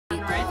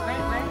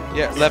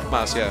Yeah, left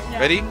mouse, yeah.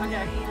 Ready?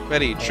 Okay.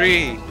 Ready.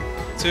 3,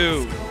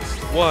 2,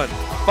 1,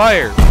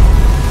 fire!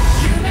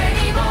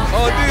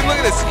 Oh dude, look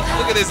at this!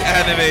 Look at this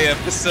anime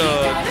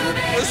episode!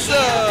 What's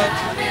up?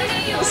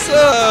 What's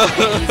up?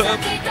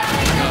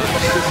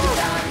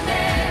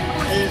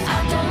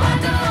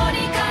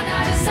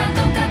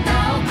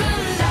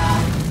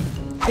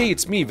 Hey,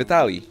 it's me,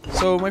 Vitaly.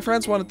 So, my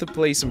friends wanted to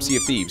play some Sea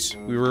of Thieves.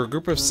 We were a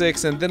group of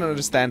 6 and didn't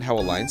understand how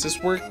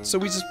alliances worked, so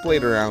we just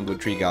played around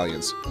with 3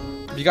 galleons.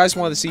 If you guys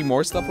want to see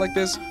more stuff like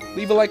this,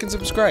 leave a like and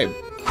subscribe.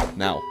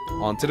 Now,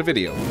 on to the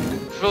video.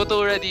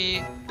 Photo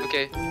ready.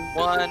 Okay.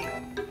 1,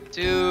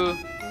 2,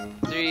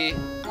 3.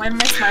 I'm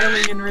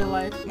smiling in real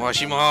life.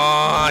 Moshi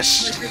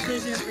mosh!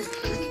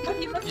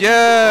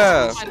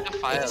 Yeah. Yeah! Find the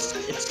file.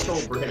 It's so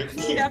bright.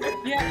 You have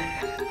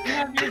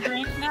your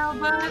drink now,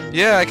 bud?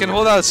 Yeah, I can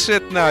hold out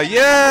shit now.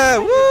 Yeah!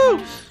 Woo!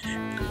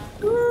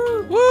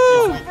 Woo! Woo!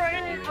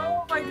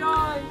 Oh my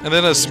god! And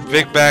then a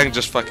big bang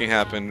just fucking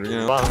happened, you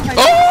know? Oh my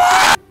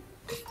Oh!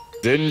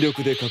 Can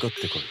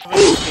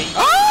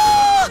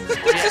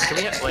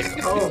we have, like,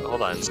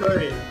 hold on.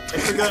 Sorry, I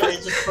forgot I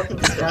just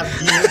fucking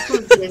stabbed you.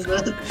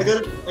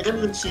 I got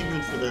an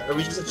achievement for that. Are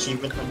we just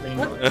achievement hunting?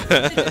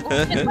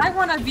 If I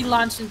want to be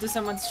launched into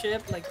someone's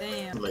ship, like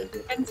damn.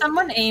 Can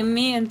someone aim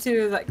me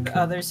into like the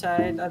other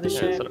side, other Yeah,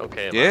 ship? it's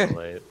okay. Yeah.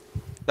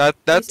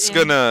 That's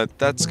gonna,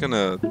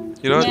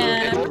 you know what?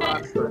 Yeah.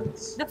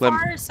 The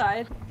far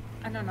side.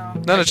 I don't know.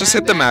 No, just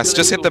hit the mast.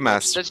 Just hit the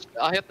mast.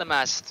 I'll hit the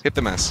mast. Hit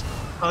the mast.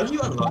 How do you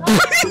unlock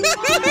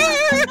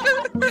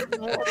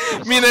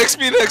Me next,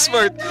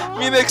 Mart.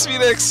 Me next.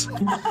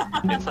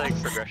 It's like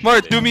progression.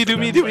 Mart, do me.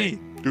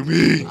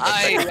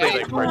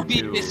 I will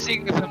be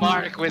missing the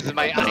mark with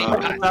my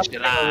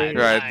eye.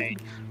 Right.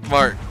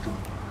 Mart.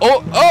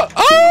 Oh!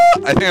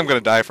 I think I'm gonna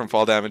die from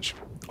fall damage.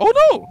 Oh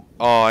no!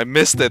 Oh, I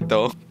missed it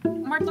though.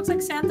 Mark looks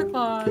like Santa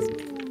Claus.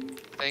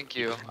 Thank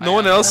you. No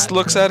one else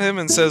looks at him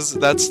and says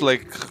that's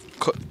like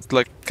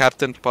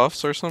Captain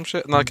Puffs or some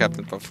shit. Not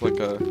Captain Puff, like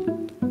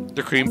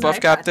the Cream Puff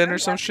Captain or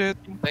some shit.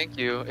 Thank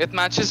you. It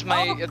matches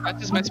my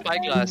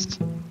spyglass.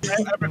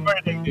 I'm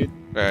recording, dude.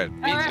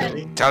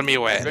 Alright. Tell me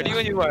when. Ready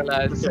when you are,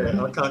 lads. Okay,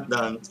 I'll count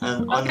down.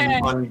 And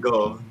on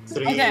go.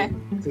 3, Okay.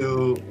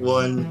 2,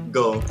 1,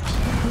 go.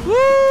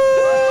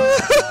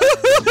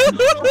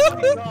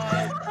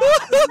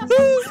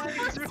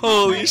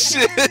 Holy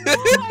shit!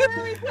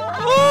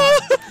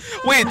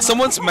 Wait,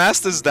 someone's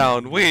mast is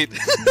down. Wait,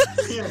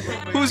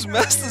 whose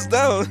mast is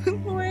down?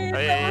 Wait, Oh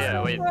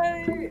yeah, wait.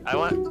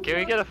 Can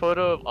we get a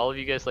photo of all of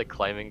you guys like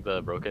climbing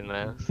the broken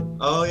mast?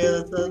 Oh yeah,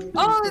 that's it.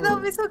 Oh, that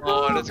would be so cool.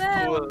 Oh, that's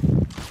man. cool.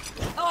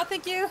 Oh,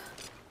 thank you.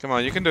 Come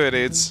on, you can do it,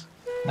 AIDS.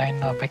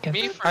 Line up, I can.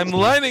 Me first. I'm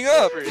lining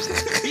up. Me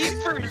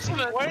first,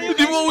 man.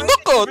 Hindi mo una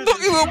ka,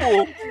 tangina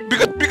mo.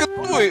 Bigat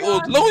mo eh.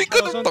 Oh, langoy ka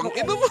ng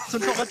tangina mo.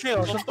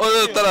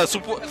 Oh, tara,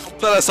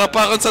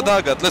 sapakan sa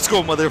dagat. Let's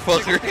go,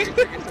 motherfucker.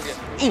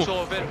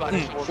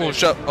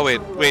 Oh,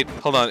 wait,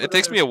 hold on. It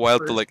takes me a while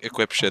to like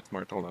equip shit,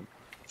 Mart. Hold on.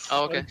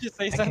 Oh, okay.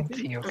 I can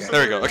see you guys.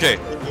 There we go. Okay.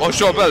 Oh,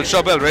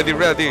 shovel, ready.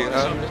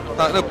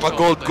 Pa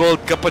gold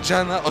ka pa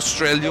dyan, ha?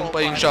 Australian pa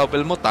yung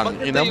shovel mo,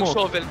 tangina mo.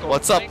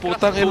 What's up,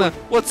 putang ina?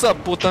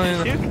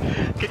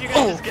 Can you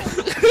guys just get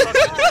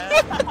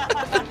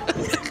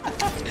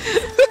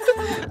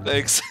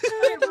Thanks.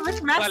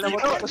 Which match?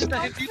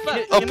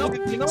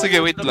 Sige,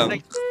 wait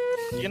lang.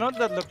 You know what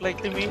that look like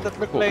to me? That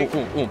look like...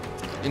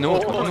 No.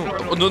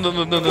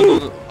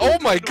 Oh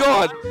my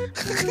god!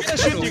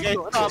 Shoot you guys.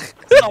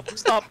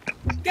 Stop.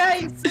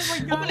 Guys,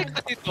 oh my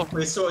god.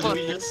 Wait, so do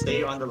we just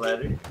stay on the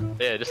ladder?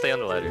 Yeah, just stay on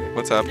the ladder.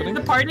 What's happening?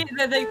 The party,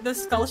 the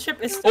skull ship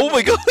is... Oh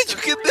my god, you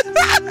get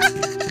that!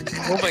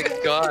 Oh my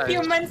god.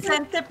 Human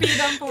centipede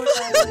ang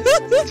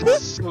puta.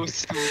 So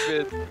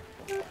stupid.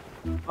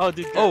 Oh,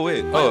 dude. Oh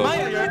wait, oh.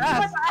 Your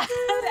ass.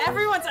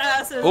 Everyone's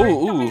asses.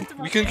 Oh,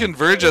 we can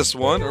converge as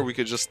one, or we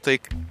could just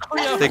take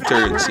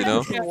turns, you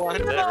know? Everyone,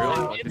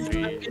 1, 2,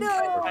 3.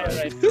 No.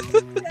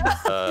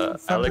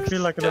 Alex, feel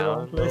like in the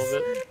wrong down a place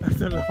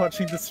little after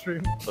watching the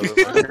stream. bit.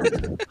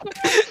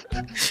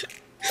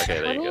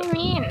 Okay, there What do you you go.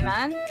 mean,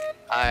 man?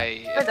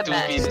 I For the do be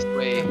best. this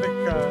way.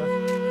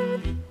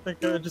 I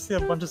just see a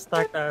bunch of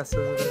stacked asses.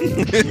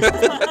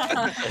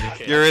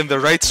 Okay. You're in the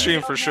right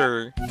stream for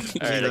sure.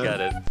 Alright, I got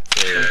it.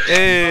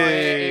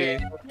 Hey!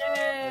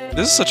 Yay.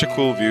 This is such a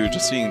cool view,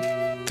 just seeing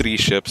 3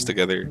 ships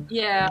together.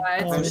 Yeah,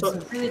 it's So,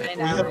 really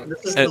dynamic.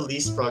 this is the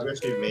least progress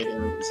we've made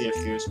in Sea of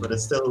Thieves, but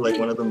it's still like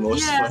one of the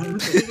most Yeah. fun.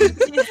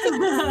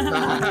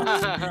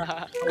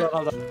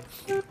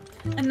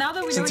 And now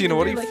that we Santino,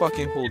 what are you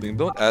fucking holding?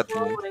 Don't at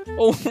me.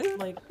 Oh.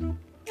 Like,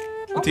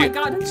 oh my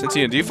god.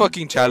 Santino, do you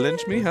fucking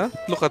challenge me, huh?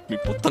 Look at me,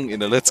 putang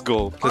ina, let's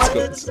go. Let's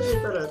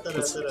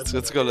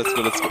go. Let's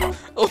go.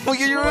 Oh my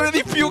god, you're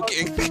already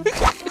puking!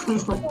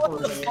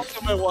 What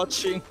am I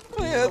watching?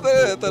 Oh yeah,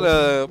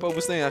 tara.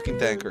 Paubos na yung aking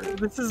tanker.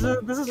 This is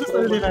just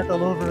early night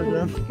all over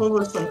again.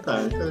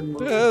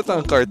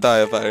 Tankard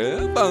tayo,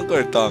 pare.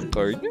 Tankard.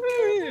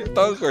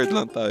 Tankard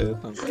lang tayo,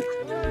 tankard.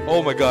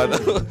 Oh my god.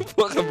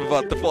 Fuck, I'm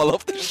about to fall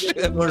off the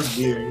shit. More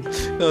beer.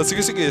 No,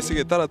 sige.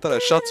 Tara.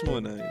 Shots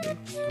muna.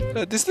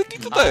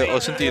 Dito tayo. Oh,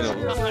 Santino.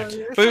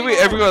 Wait,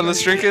 everyone,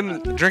 let's drink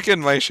in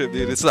my shit,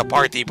 dude. It's the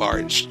party bar.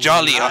 It's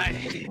jolly hot.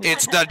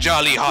 It's the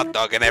jolly hot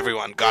dog, and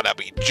everyone gotta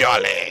be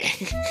jolly.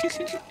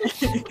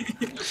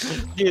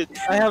 Dude,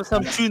 I have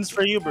some tunes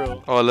for you,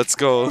 bro. Oh, let's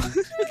go.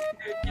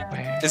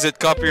 Where? Is it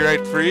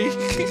copyright free?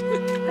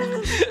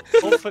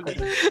 Hopefully.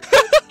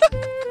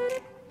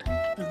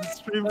 Is it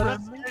stream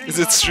friendly? Is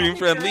it stream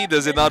friendly?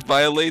 Does it not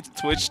violate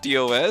Twitch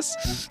TOS?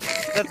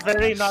 That's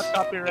very not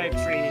copyright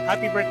free.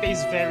 Happy birthday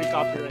is very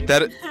copyright.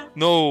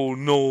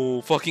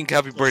 No, fucking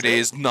happy birthday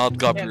is not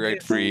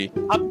copyright free.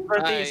 Happy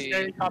birthday is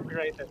very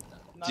copyrighted.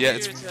 Yeah,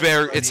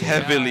 it's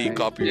heavily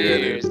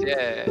copyrighted. Cheers,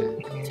 yeah.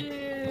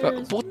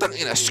 Cheers. Putang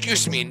ina,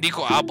 excuse me, hindi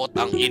ko abot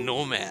ang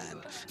inuman.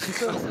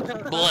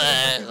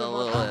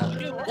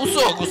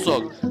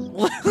 Usog.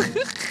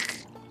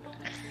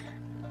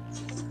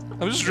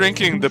 I'm just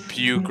drinking the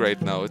puke right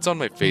now. It's on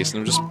my face and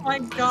I'm just Oh my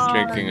god.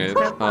 drinking it.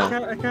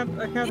 I can't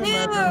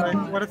imagine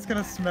like what it's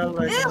gonna smell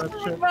like. That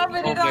shit.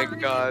 Rubbing Oh it my on me.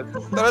 god.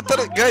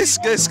 Tara,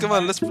 guys, come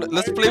on, let's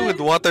play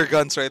with water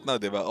guns right now,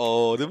 diba?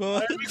 Oh,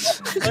 diba?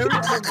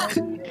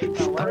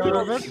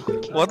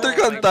 Water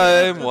gun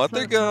time,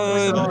 water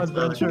gun. No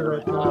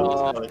adventure right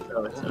now.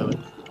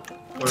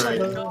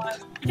 Alright.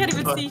 You can't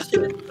even see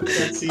shit.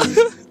 Let's see.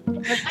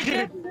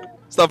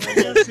 Stop.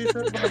 Yeah, see,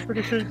 but I'm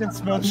pretty sure you can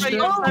smell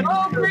shit.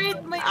 Oh, great.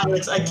 My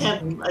Alex, I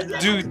can't.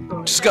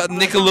 Dude, just got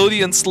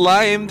Nickelodeon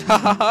slimed. Ha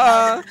ha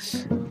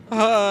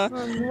ha.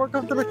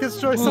 Welcome to the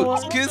Kids' Choice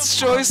Award. Kids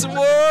Choice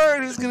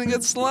Award. Who's gonna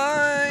get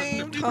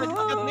slimed? Ha.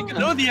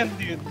 Nickelodeon,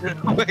 dude.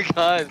 Oh my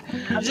god.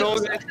 So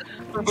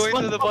we're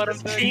going to the bottom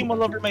Cream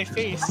all over my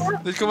face.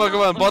 Dude, come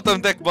on.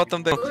 Bottom deck.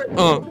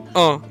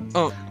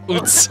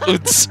 Oots.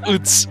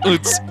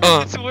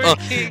 It's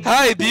working.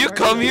 Hi, do you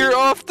come here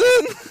often?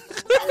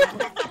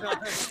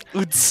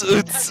 Oots.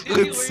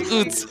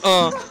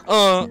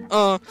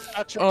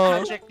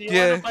 Patrick, do you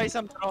yeah. wanna buy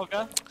some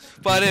droga?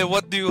 Pare,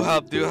 what do you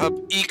have? Do you have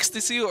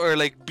ecstasy or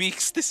like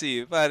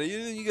beekstasy? Pare,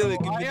 you gotta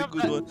give me the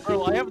good one.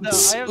 Bro, I have the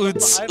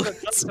Oots.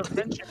 guts of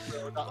friendship,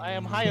 bro. I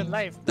am high on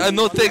life.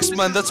 No thanks,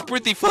 man. That's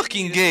pretty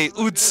fucking gay.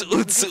 Oots.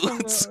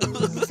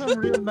 Some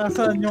real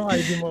nasa yung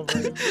ID mo,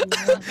 bro.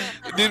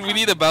 Dude, we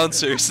need a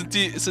bouncer.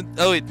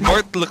 Oh wait,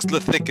 Mart looks the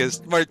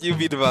thickest. Mart, you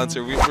be the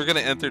bouncer. We're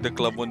gonna enter the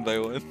club one by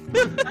one.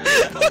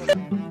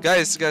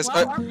 guys,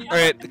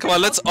 alright, come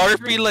on, let's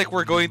RP like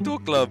we're going to a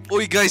club.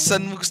 Uy, guys,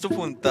 saan mo gusto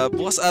punta?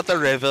 Bukas ata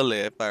Revel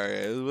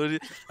pare.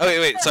 Oh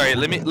wait, sorry,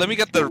 let me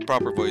get the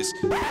proper voice.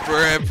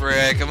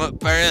 Pare, come on,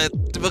 pare,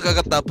 diba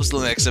kakatapos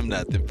lang exam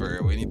natin,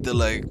 pare. We need to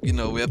like, we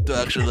have to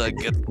actually like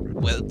get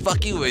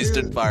fucking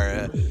wasted,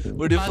 pare.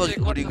 Where do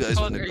you guys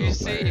wanna go,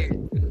 pare?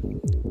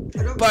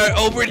 Pare,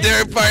 over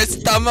there, pare,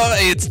 tama ka,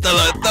 it's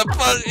talaga.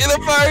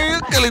 Pare,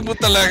 galing mo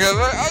talaga.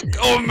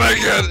 Oh my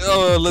god.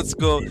 Oh, let's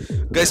go.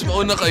 Guys,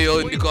 mauna kayo,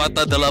 hindi ko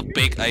ata dala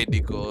fake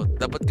ID ko.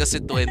 Dapat kasi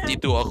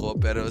 22 ako,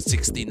 pero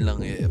 16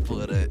 lang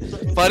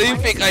Pare, yung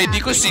fake ID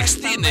ko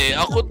 16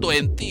 Ako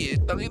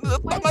 20 Tanga, diba?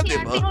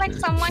 Acting like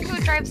someone who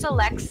drives a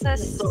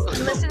Lexus.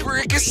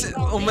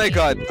 Oh my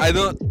god,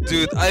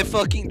 dude, I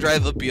fucking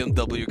drive a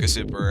BMW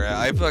kasi, pare.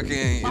 I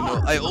fucking,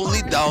 I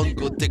only down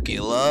good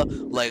tequila,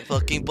 like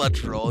fucking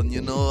Patron,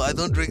 I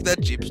don't drink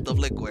that cheap stuff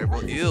like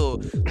Cuervo. Ew,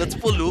 that's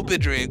Polupe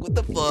drink. What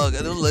the fuck?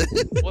 I don't like.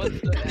 What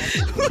the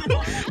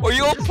heck? Are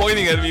you all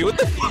pointing at me? What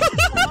the fuck?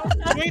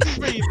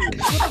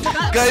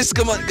 Guys,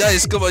 come on.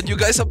 You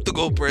guys have to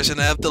go first,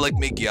 and I have to like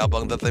make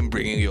yabang that I'm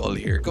bringing you all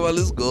here. Come on,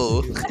 let's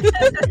go.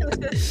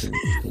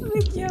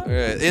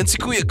 Alright, and si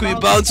Kuya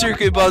Bouncer,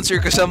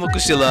 kasama ko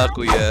sila,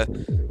 Kuya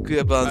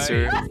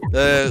Bouncer.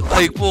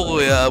 Ay po,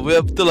 Kuya, we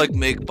have to like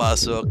make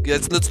pasok.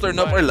 Yes, let's turn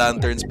up our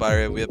lanterns,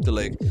 pare. We have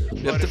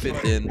to fit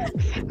in.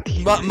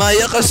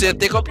 Maya kasi,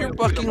 take up your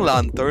fucking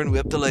lantern.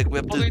 You have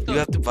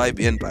to vibe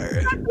in,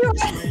 pare.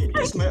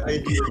 Is my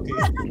ID okay?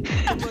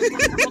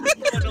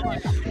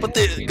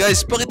 Pati,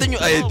 guys, pakita nyo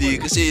ID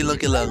kasi ilang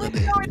kailangan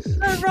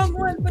Wrong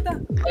one.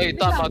 Ay,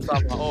 tama.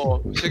 Oo.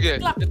 Sige,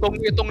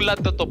 itong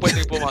land na to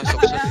pwedeng pumasok.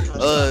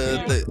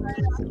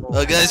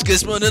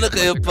 Guys, muna na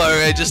kayo,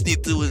 pare. I just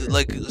need to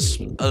like,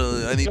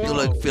 I need to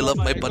like fill up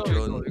my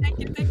Patron.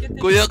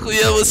 Kuya,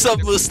 what's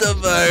up,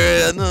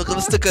 pare?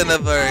 Kamusta ka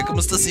na, pare?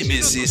 Kamusta si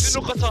Mrs.?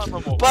 Sino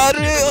kasama mo?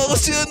 Pare, ako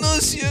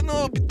si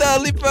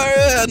Vitali,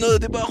 pare.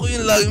 Di ba ako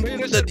yung laging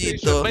pumunta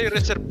dito? May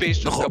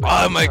reservation ka Oh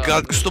ba? my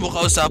god, gusto mo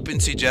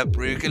kausapin si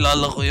Jeffrey.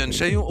 Kilala ko yun.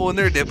 Siya yung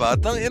owner, diba?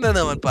 Tangina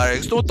naman, pare.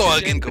 Gusto mo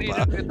tawagin ko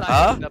ba?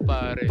 Ha?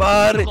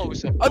 Pare.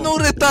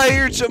 Anong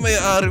retired siya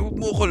may-ari? Huwag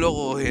mo ko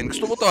lokohin.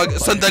 Gusto mo tawagin?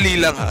 Sandali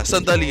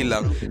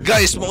lang.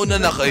 Guys, mauna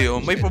na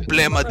kayo. May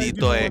problema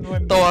dito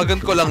Tawagan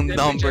ko lang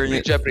number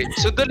niya. Jeffrey.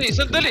 Sandali.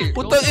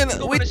 Putang ina.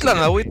 Wait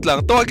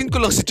lang. Tawagin ko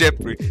lang si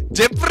Jeffrey.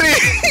 Jeffrey!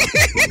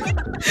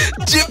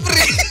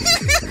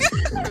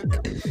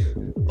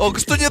 Oh,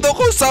 gusto niya daw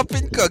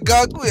kausapin ka.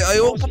 Gago eh.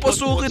 Ayaw ko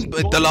papasukin.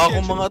 Dala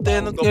akong mga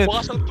tenant ngayon.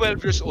 Bukas ang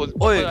 12 years old.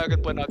 Oy,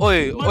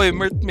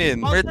 Mertmin.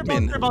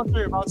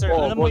 Bouncer.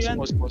 Alam mo yan?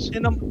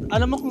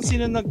 Alam mo kung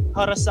sino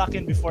nag-harass sa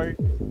akin before?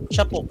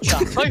 Siya po, siya.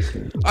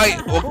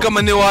 Ay, huwag ka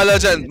maniwala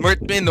dyan.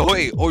 Mertmin,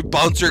 hoy,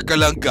 bouncer ka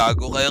lang,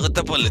 gago. Kaya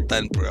kita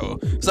palitan, bro.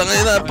 Sa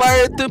ngayon na,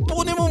 pare,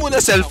 punin mo muna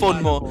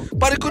cellphone mo.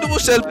 Pare, kunin mo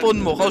cellphone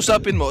mo.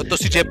 Kausapin mo. Ito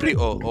si Jeffrey.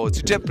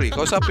 Si Jeffrey.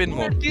 Kausapin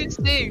mo. Dude,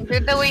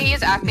 the way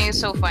he's acting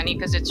is so funny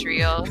because it's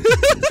real.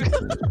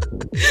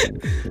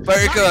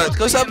 Pare ka,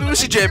 kausapin mo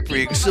si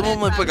Jeffrey. Gusto mo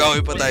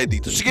magpag-away pa tayo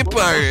dito. Sige,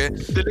 pare.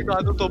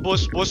 Delikado to,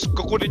 boss. Boss,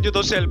 kukunin nyo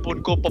daw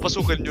cellphone ko.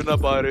 Papasukin nyo na,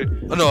 pare.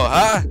 Ano,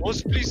 ha? Boss,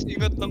 please,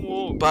 ingat lang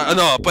mo.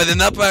 Pwede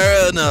na,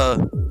 pare,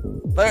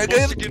 Pare,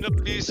 Boss, sige na,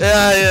 please.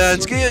 Yeah.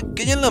 Sige,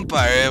 ganyan lang,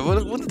 pare.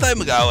 Huwag na tayo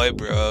mag-away,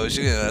 bro.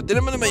 Sige nga.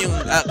 Tignan mo naman yung...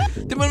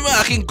 Tignan mo naman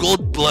aking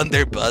gold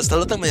blunderbuss.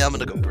 Talatang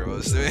mayaman ako,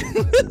 bro. Sige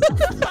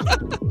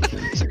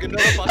na,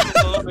 pasok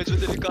ko. Medyo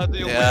delikado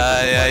yung...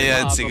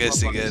 Yeah.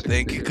 Sige.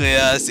 Thank you,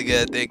 kuya.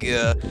 Sige, thank you.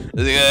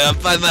 Sige,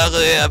 ampan na,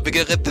 kuya.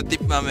 Bigyan kita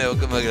tip, mami. Huwag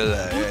ka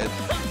mag-alala.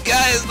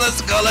 Guys, let's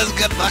go. Let's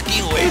get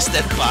fucking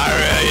wasted,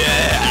 pare.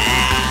 Yeah.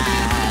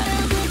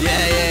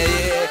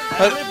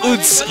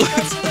 Oots.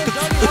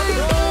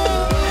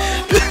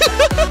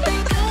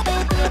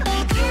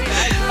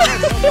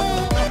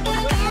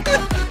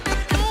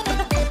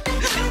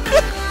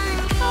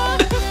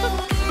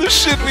 The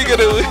shit we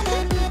gotta win.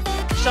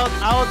 Shout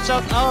out.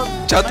 Shout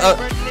My out.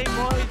 birthday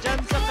boy, dyan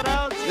sa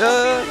crowd.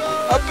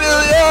 Yeah. Appeal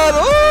yan.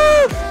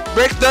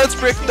 Breakdance.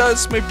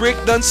 May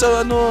breakdance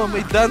sa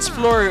may dance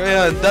floor.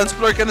 Ayan, dance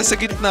floor ka na sa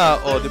gitna.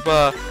 Oh, di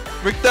ba?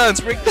 Breakdance.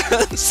 Yeah,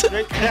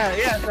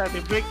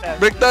 breakdance.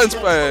 Breakdance,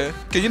 pare.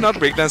 Can you not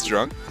breakdance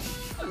drunk?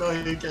 No,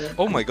 you can't.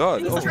 Oh my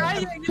god. He's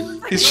trying.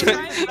 He's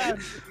trying.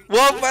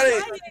 Wow,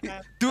 pare.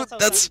 Dude,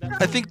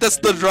 I think that's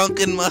the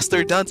drunken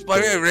master dance,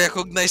 pare. I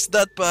recognize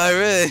that,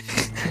 pare.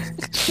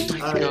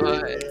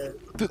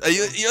 Dude,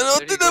 you know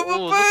what Look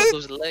at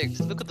those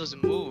legs. Look at those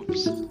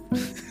moves.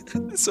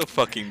 It's so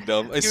fucking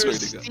dumb. I swear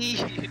to God.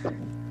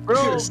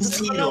 Bro,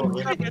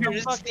 You're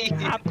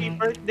happy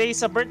birthday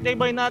sa birthday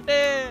boy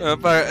natin.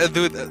 Pare,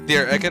 dude,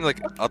 there, I can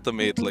like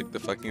automate like the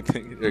fucking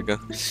thing. There you go.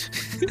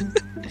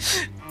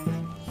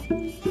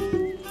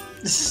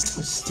 This is so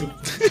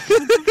stupid.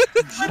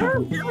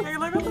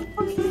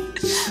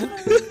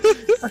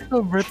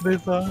 Ako birthday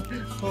sa.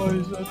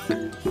 Holy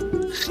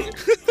shit.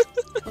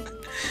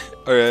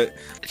 Alright.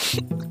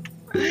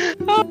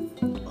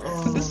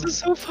 This is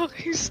so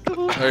fucking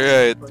stupid.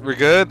 Alright, we're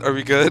good? Are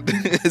we good?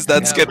 Is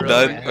that skit bro.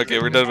 done?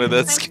 Okay, we're done with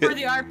that Thanks for skit.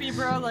 the RP,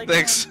 bro. Like,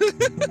 Thanks.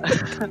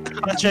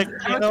 Patrick,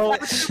 I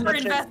was super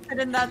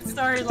invested in that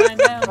storyline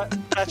now.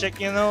 Patrick,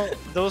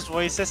 those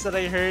voices that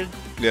I heard,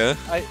 Yeah?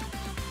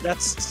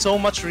 that's so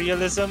much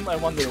realism. I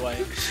wonder why.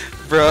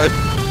 Bro,